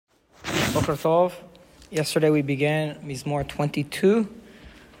Boker Tov. Yesterday we began Mizmor 22,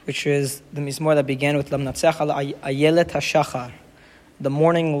 which is the Mizmor that began with Lamnatzech al Ayelet HaShachar, the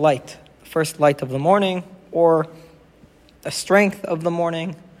morning light, the first light of the morning, or the strength of the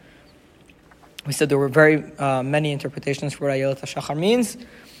morning. We said there were very many interpretations for what Ayelet HaShachar means.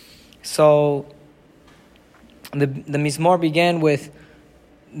 So the Mizmor began with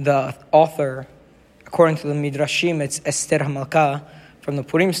the author, according to the Midrashim, it's Esther HaMalka from the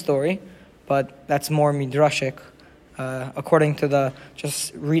Purim story, but that's more midrashic. According to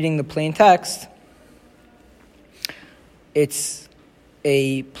just reading the plain text, it's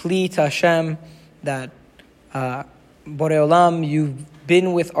a plea to Hashem that Borei Olam, you've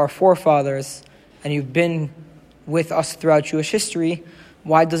been with our forefathers and you've been with us throughout Jewish history.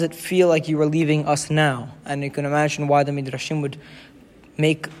 Why does it feel like you are leaving us now? And you can imagine why the Midrashim would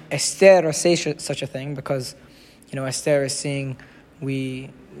make Esther say such a thing, because Esther is seeing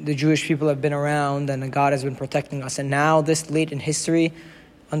the Jewish people have been around and God has been protecting us, and now this late in history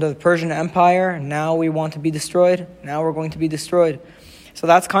under the Persian Empire, now we want to be destroyed, now we're going to be destroyed. So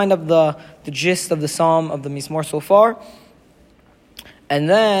that's kind of the gist of the Psalm of the Mizmor so far. And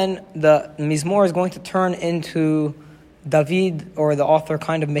then the Mizmor is going to turn into David, or the author,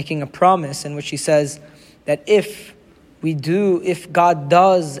 kind of making a promise in which he says that if God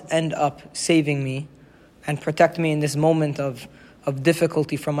does end up saving me and protect me in this moment of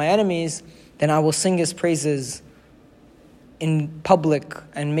difficulty from my enemies, then I will sing his praises in public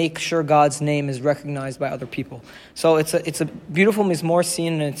and make sure God's name is recognized by other people. So it's a beautiful Mizmor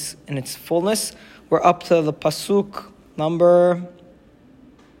seen in its fullness. We're up to the Pasuk number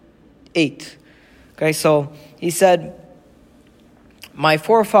 8. Okay, so he said, my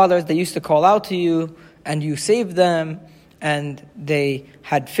forefathers, they used to call out to you, and you saved them, and they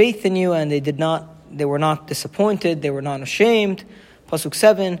had faith in you, and they were not disappointed, they were not ashamed. Pasuk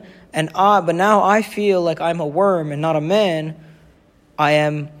 7, but now I feel like I'm a worm and not a man. I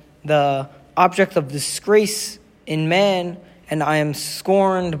am the object of disgrace in man, and I am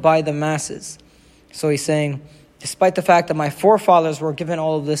scorned by the masses. So he's saying, despite the fact that my forefathers were given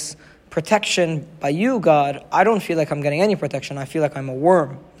all of this protection by you, God, I don't feel like I'm getting any protection. I feel like I'm a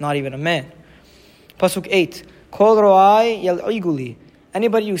worm, not even a man. Pasuk 8, Kol ro'ai yal'iguli.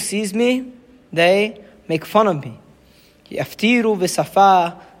 Anybody who sees me, they make fun of me. Yaftiru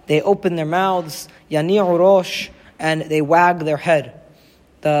v'safa, they open their mouths. Yani'u rosh, and they wag their head.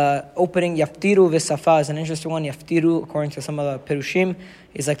 The opening yaftiru v'safa is an interesting one. Yaftiru, according to some of the Perushim,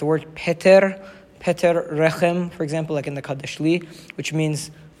 is like the word peter rechem, for example, like in the Kadesh Li, which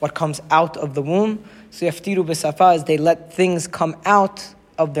means what comes out of the womb. So yaftiru v'safa is they let things come out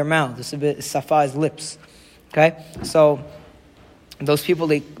of their mouth. This is safa is lips. Okay, so those people,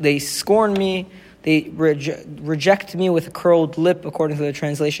 they scorn me, they reject me with a curled lip, according to the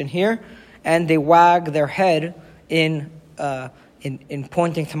translation here, and they wag their head in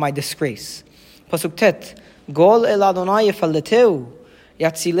pointing to my disgrace. Pasuk Tet, Gol el Adonai yefalleteu,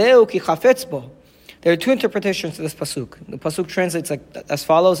 yatzileu ki chafetz bo. There are two interpretations to this pasuk. The pasuk translates like as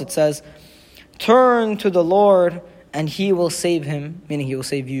follows. It says, turn to the Lord and he will save him, meaning he will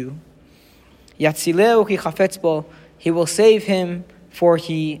save you. Yatzileu ki chafetz bo, he will save him for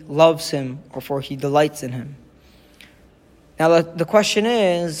he loves him, or for he delights in him. Now the question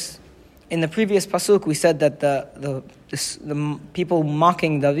is, in the previous pasuk we said that the people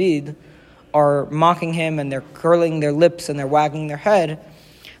mocking David are mocking him and they're curling their lips and they're wagging their head.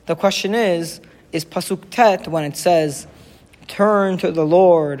 The question is pasuk Tet, when it says, turn to the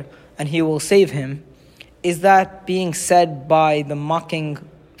Lord and he will save him, is that being said by the mocking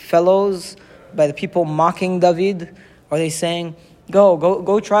fellows, by the people mocking David? Are they saying,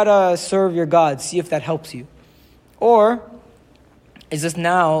 Go try to serve your God, see if that helps you? Or is this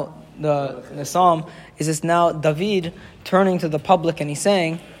now, the psalm, is this now David turning to the public and he's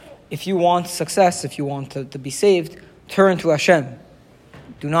saying, if you want success, if you want to be saved, turn to Hashem.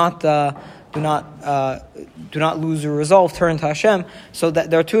 Do not lose your resolve, turn to Hashem. So that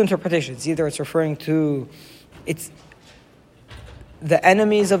there are two interpretations. Either it's referring to, it's the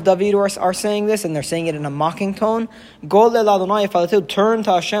enemies of David are saying this, and they're saying it in a mocking tone. Gol el Adonai yefalleteu, turn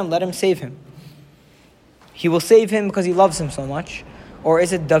to Hashem, let him save him. He will save him because he loves him so much. Or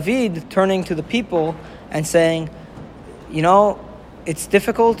is it David turning to the people and saying, it's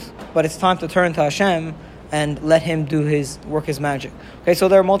difficult, but it's time to turn to Hashem and let him work his magic. Okay, so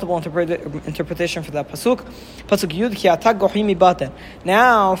there are multiple interpretations for that pasuk. Pasuk Yud, ki ata gohi mi baten.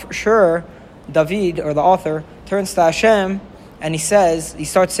 Now, for sure, David, or the author, turns to Hashem, and he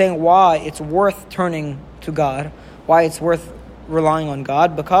starts saying why it's worth turning to God, why it's worth relying on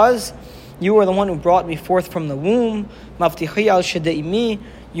God, because you are the one who brought me forth from the womb.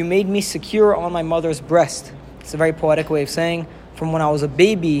 You made me secure on my mother's breast. It's a very poetic way of saying, from when I was a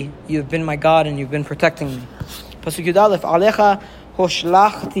baby, you have been my God and you've been protecting me. Pasuk Yud Aleph, Alecha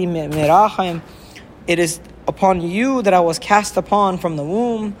hoshlachti merachim. It is upon you that I was cast upon from the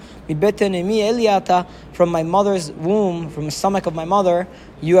womb. Mibeten emi eliata, from my mother's womb, from the stomach of my mother,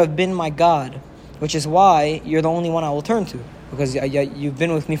 you have been my God. Which is why you're the only one I will turn to, because you've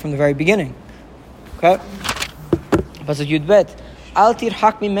been with me from the very beginning. Okay? Pasuk Yud Bet, Al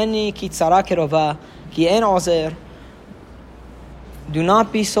tirhak mimeni ki tzara kerova, ki en ozer. Do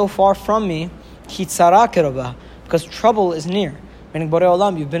not be so far from me, ki tzara kerova, because trouble is near. Meaning, Borei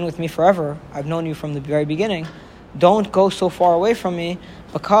Olam, you've been with me forever. I've known you from the very beginning. Don't go so far away from me,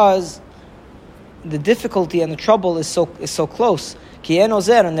 because the difficulty and the trouble is so close. Ki en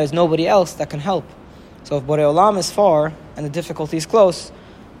ozer, and there's nobody else that can help. So if Borei Olam is far and the difficulty is close,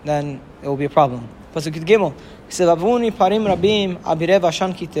 then it will be a problem. Pasuk Yud Gimel, Sevavuni parim rabim abire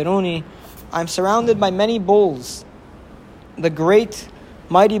vashan kiteruni. I'm surrounded by many bulls. The great,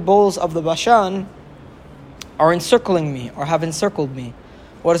 mighty bulls of the Bashan are encircling me, or have encircled me.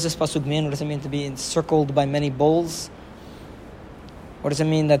 What does this pasuk mean? What does it mean to be encircled by many bulls? What does it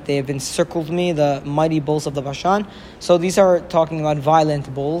mean that they have encircled me, the mighty bulls of the Bashan? So these are talking about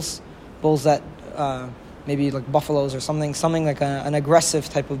violent bulls that maybe like buffaloes or something like an aggressive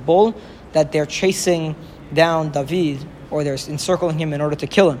type of bull, that they're chasing down David, or they're encircling him in order to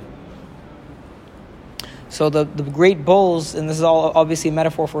kill him. So the great bulls, and this is all obviously a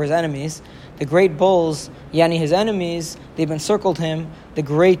metaphor for his enemies, the great bulls, yani his enemies, they've encircled him. The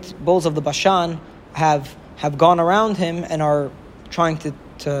great bulls of the Bashan have gone around him and are trying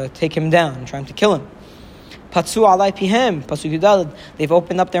to take him down, trying to kill him. Patsu alai pihem, pasuk Yudalad, they've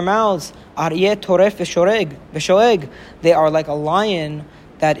opened up their mouths. Aryeh toref v'shoeg, they are like a lion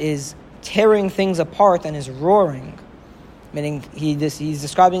that is tearing things apart and is roaring. Meaning he's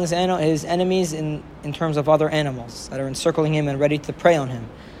describing his enemies in terms of other animals that are encircling him and ready to prey on him.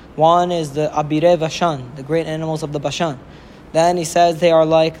 One is the Abirei Vashan, the great animals of the Bashan. Then he says they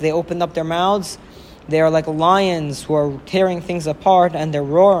opened up their mouths. They are like lions who are tearing things apart and they're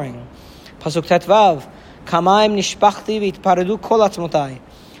roaring. Pasuk Tetvav, Kamaim nishpachti v'itparadu kol atzmotai.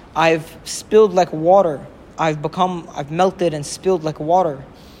 I've spilled like water. I've melted and spilled like water.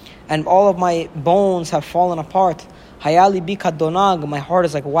 And all of my bones have fallen apart. Hayali bi kadonag, my heart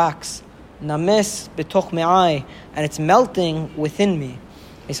is like wax. Names betoch me'ai, and it's melting within me.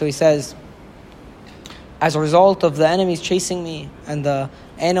 And so he says, as a result of the enemies chasing me, and the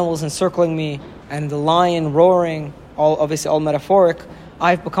animals encircling me, and the lion roaring, all metaphoric,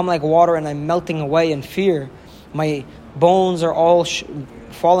 I've become like water and I'm melting away in fear. My bones are all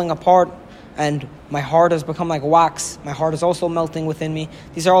falling apart, and my heart has become like wax. My heart is also melting within me.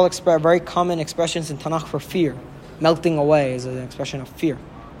 These are all very common expressions in Tanakh for fear. Melting away is an expression of fear.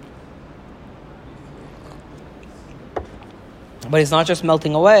 But it's not just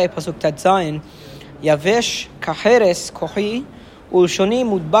melting away. Pasuk Tet Zayin, Yavesh kacheres kochi ulshoni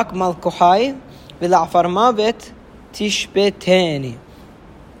mudbak mal kochai v'la'afar mavet tishbeteni.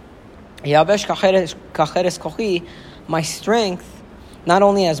 Yavesh kacheres kochi, my strength, not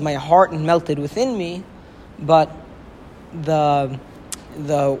only has my heart melted within me, but the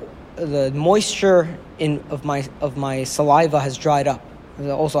moisture of my saliva has dried up.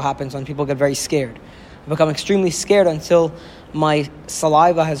 That also happens when people get very scared. I become extremely scared until my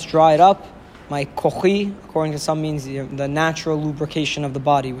saliva has dried up. My kochi, according to some, means the natural lubrication of the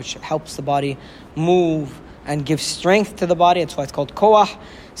body, which helps the body move and gives strength to the body. That's why it's called koach.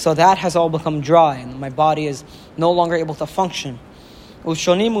 So that has all become dry, and my body is no longer able to function.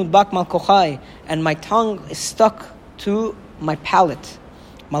 Ushoni mudbak mal kochai, and my tongue is stuck to my palate.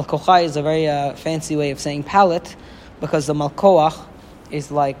 Malkochai is a very fancy way of saying palate, because the malkoach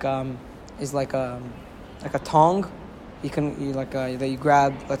is like a tongue. That you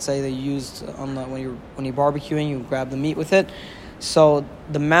grab. Let's say they used when you're barbecuing, you grab the meat with it. So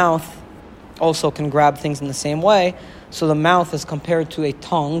the mouth also can grab things in the same way. So the mouth is compared to a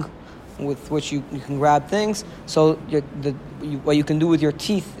tongue with which you can grab things. So what you can do with your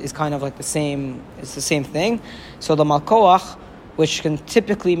teeth is kind of like the same. It's the same thing. So the malkoach, which can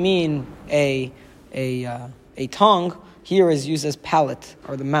typically mean a tongue, here is used as palate,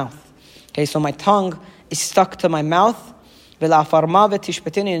 or the mouth. Okay, so my tongue is stuck to my mouth,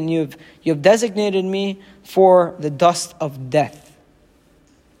 and you've designated me for the dust of death.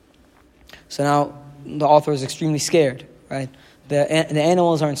 So now the author is extremely scared, right? The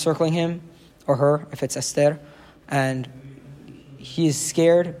animals are encircling him, or her, if it's Esther, and he is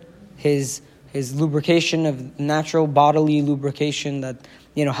scared. His lubrication of natural bodily lubrication that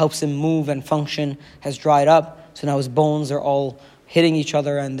helps him move and function has dried up. So now his bones are all hitting each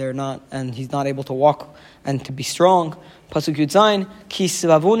other, and he's not able to walk and to be strong. Pasuk Yud Zayin, Ki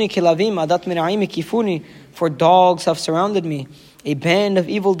svavuni kilavim adat mira'im kifuni, for dogs have surrounded me. A band of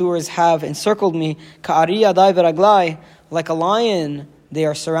evildoers have encircled me. Ka'ari adai v'raglai, like a lion, they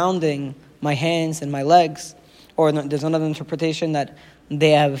are surrounding my hands and my legs. Or there's another interpretation that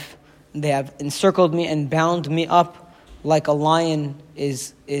they have encircled me and bound me up, like a lion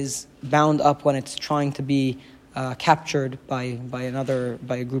is bound up when it's trying to be captured by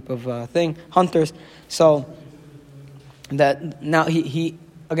a group of hunters. So that now his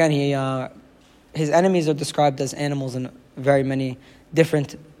enemies are described as animals in very many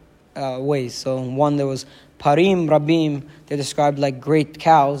different ways. So one, there was parim rabim, they're described like great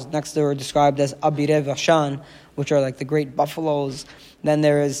cows. Next they were described as abirev ashan, which are like the great buffaloes. Then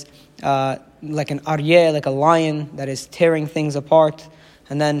there is like an aryeh, like a lion that is tearing things apart.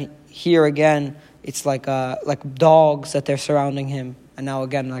 And then here again, it's like dogs that they're surrounding him. And now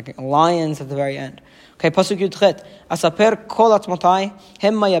again, like lions at the very end. Okay, Pasuk Yudchet. Asaper kol atzmotai,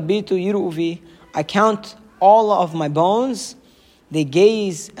 hemma yabitu yiru'uvi. I count all of my bones, they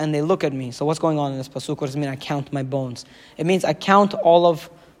gaze and they look at me. So what's going on in this Pasuk? What does it mean, I count my bones? It means I count all of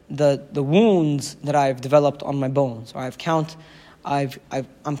the wounds that I've developed on my bones. Or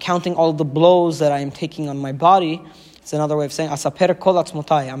I'm counting all the blows that I am taking on my body. It's another way of saying, Asaper kol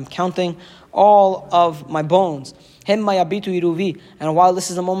atzmotai. I'm counting all of my bones. And while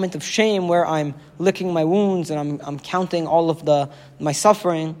this is a moment of shame where I'm licking my wounds and I'm counting all of my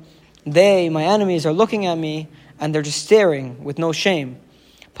suffering, my enemies, are looking at me and they're just staring with no shame.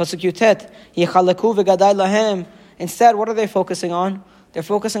 Pasuk Yutet, Yechaleku v'gadai lahem. Instead, what are they focusing on? They're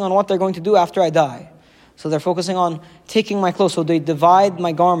focusing on what they're going to do after I die. So they're focusing on taking my clothes. So they divide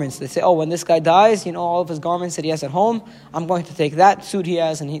my garments. They say, when this guy dies, all of his garments that he has at home, I'm going to take that suit he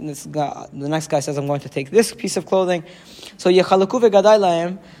has, and the next guy says, I'm going to take this piece of clothing. So Yechaleku v'gadai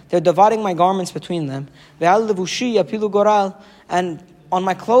lahem, they're dividing my garments between them. Ve'al levushi yapilu goral, and on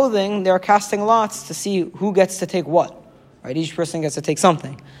my clothing, they're casting lots to see who gets to take what. Right? Each person gets to take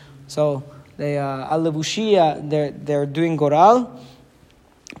something. So they al levushi, they're doing goral.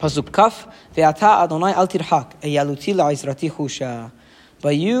 Pasuk Kaf, Ve'ata Adonai al tirhak, eyaluti la'izrati chusha.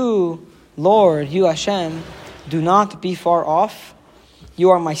 But you, Lord, you Hashem, do not be far off.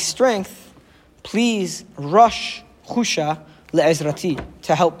 You are my strength. Please rush chusha le'izrati,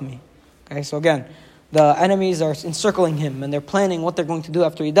 to help me. Okay, so again, the enemies are encircling him and they're planning what they're going to do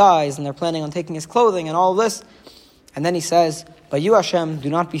after he dies, and they're planning on taking his clothing and all of this. And then he says, but you Hashem, do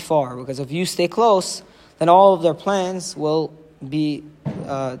not be far, because if you stay close, then all of their plans will be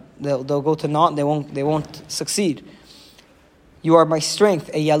they'll go to naught. They won't succeed. You are my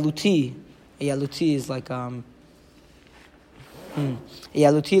strength. Eyaluti is like eyaluti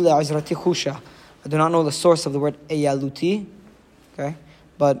le'azrati chusha. I do not know the source of the word eyaluti. Okay,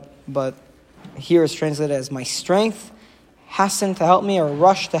 but here it's translated as my strength, hasten to help me, or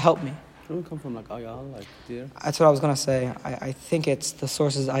rush to help me. Doesn't it come from like ayal, like deer? That's what I was gonna say. I think it's the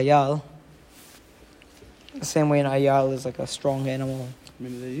source is ayal. The same way an ayal is like a strong animal. I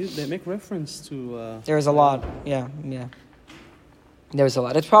mean, they make reference to... There's a lot. Yeah. There's a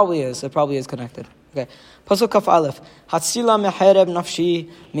lot. It probably is connected. Okay. Pasuk Kaf Aleph. Hatzila mehereb nafshi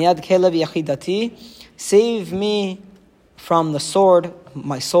miyad kelev yachidati. Save me from the sword,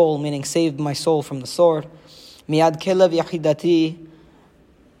 my soul, meaning save my soul from the sword. Miyad kelev yachidati.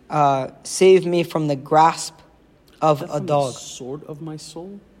 Save me from the grasp of a dog. The sword of my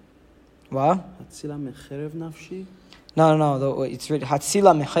soul? What? Hatzila mecherev nafshi? No. It's written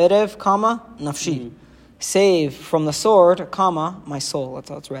Hatzila mecherev, nafshi. Save from the sword, my soul. That's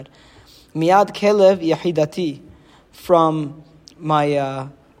how it's read. Miyad kelev yahidati. From my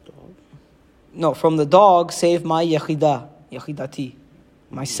dog? No, from the dog, save my yahidati,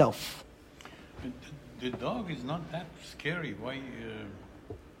 myself. The dog is not that scary. Why?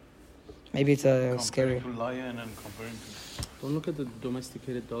 Maybe it's scary. Comparing to lion and comparing to... Don't look at the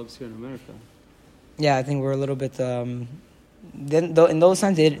domesticated dogs here in America. Yeah, I think we're a little bit... in those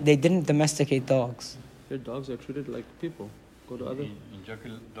times, they didn't domesticate dogs. Their dogs are treated like people. Go to other...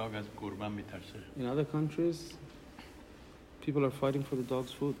 In other countries, people are fighting for the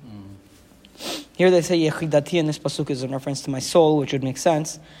dog's food. Here they say Yechidati in this pasuk is in reference to my soul, which would make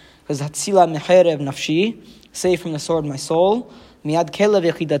sense. Because Hatzila mecherev nafshi, save from the sword my soul. Miyad kelev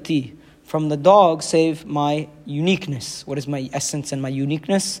Yechidati. From the dog, save my uniqueness. What is my essence and my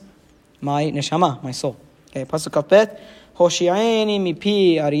uniqueness? My neshama, my soul. Okay, pasuk kapet. Hoshi'eni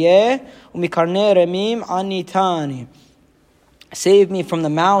mipi aryeh umikarne remim anitani. Save me from the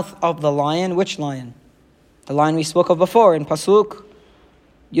mouth of the lion. Which lion? The lion we spoke of before in pasuk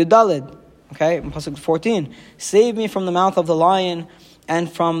Yudalid. Okay, in Pasuk 14, save me from the mouth of the lion and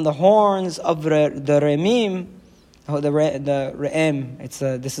from the horns of the Re'im, the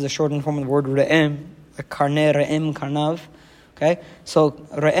Re'im. This is a shortened form of the word Re'im, like Karne, Re'im, Karnav. Okay, so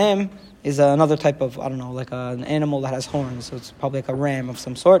Re'im is another type of, like an animal that has horns, so it's probably like a ram of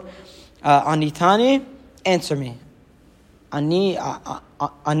some sort. Anitani, answer me.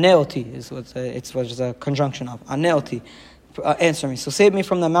 Aneoti is what it's a conjunction of. Aneoti, answer me. So save me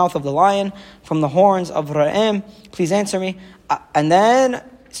from the mouth of the lion, from the horns of Ra'im, please answer me. And then,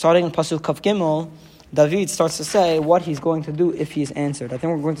 starting in Pasuk Kaf Gimel, David starts to say what he's going to do if he's answered. I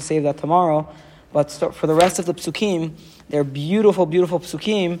think we're going to save that tomorrow, but for the rest of the Psukim, they're beautiful, beautiful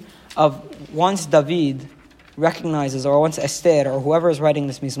Psukim of once David recognizes, or once Esther, or whoever is writing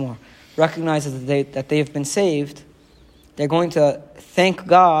this Mizmor, recognizes that they have been saved, they're going to thank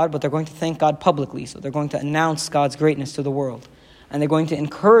God, but they're going to thank God publicly. So they're going to announce God's greatness to the world. And they're going to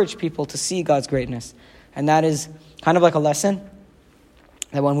encourage people to see God's greatness. And that is kind of like a lesson,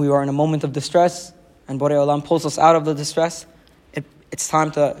 that when we are in a moment of distress, and Borei Olam pulls us out of the distress, it's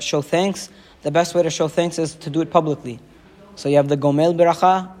time to show thanks. The best way to show thanks is to do it publicly. So you have the Gomel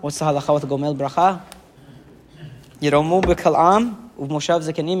Beracha. What's the halacha with the Gomel Beracha? Yeromu b'kal am, uv'moshav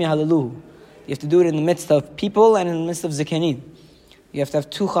zekenim yahalaluhu. You have to do it in the midst of people and in the midst of Zikanim. You have to have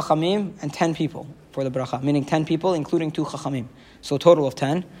 2 Chachamim and 10 people for the bracha, meaning 10 people, including 2 Chachamim. So a total of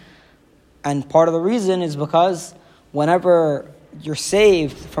 10. And part of the reason is because whenever you're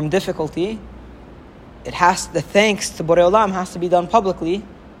saved from difficulty, the thanks to Borei Olam has to be done publicly,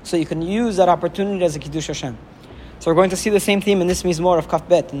 so you can use that opportunity as a Kiddush Hashem. So we're going to see the same theme in this Mizmor of Kaf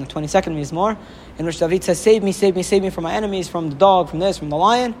Bet, in the 22nd Mizmor, in which David says, save me, save me, save me from my enemies, from the dog, from this, from the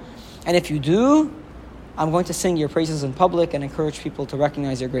lion. And if you do, I'm going to sing your praises in public and encourage people to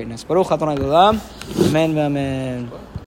recognize your greatness. Baruch Adonai L'olam. Amen, amen.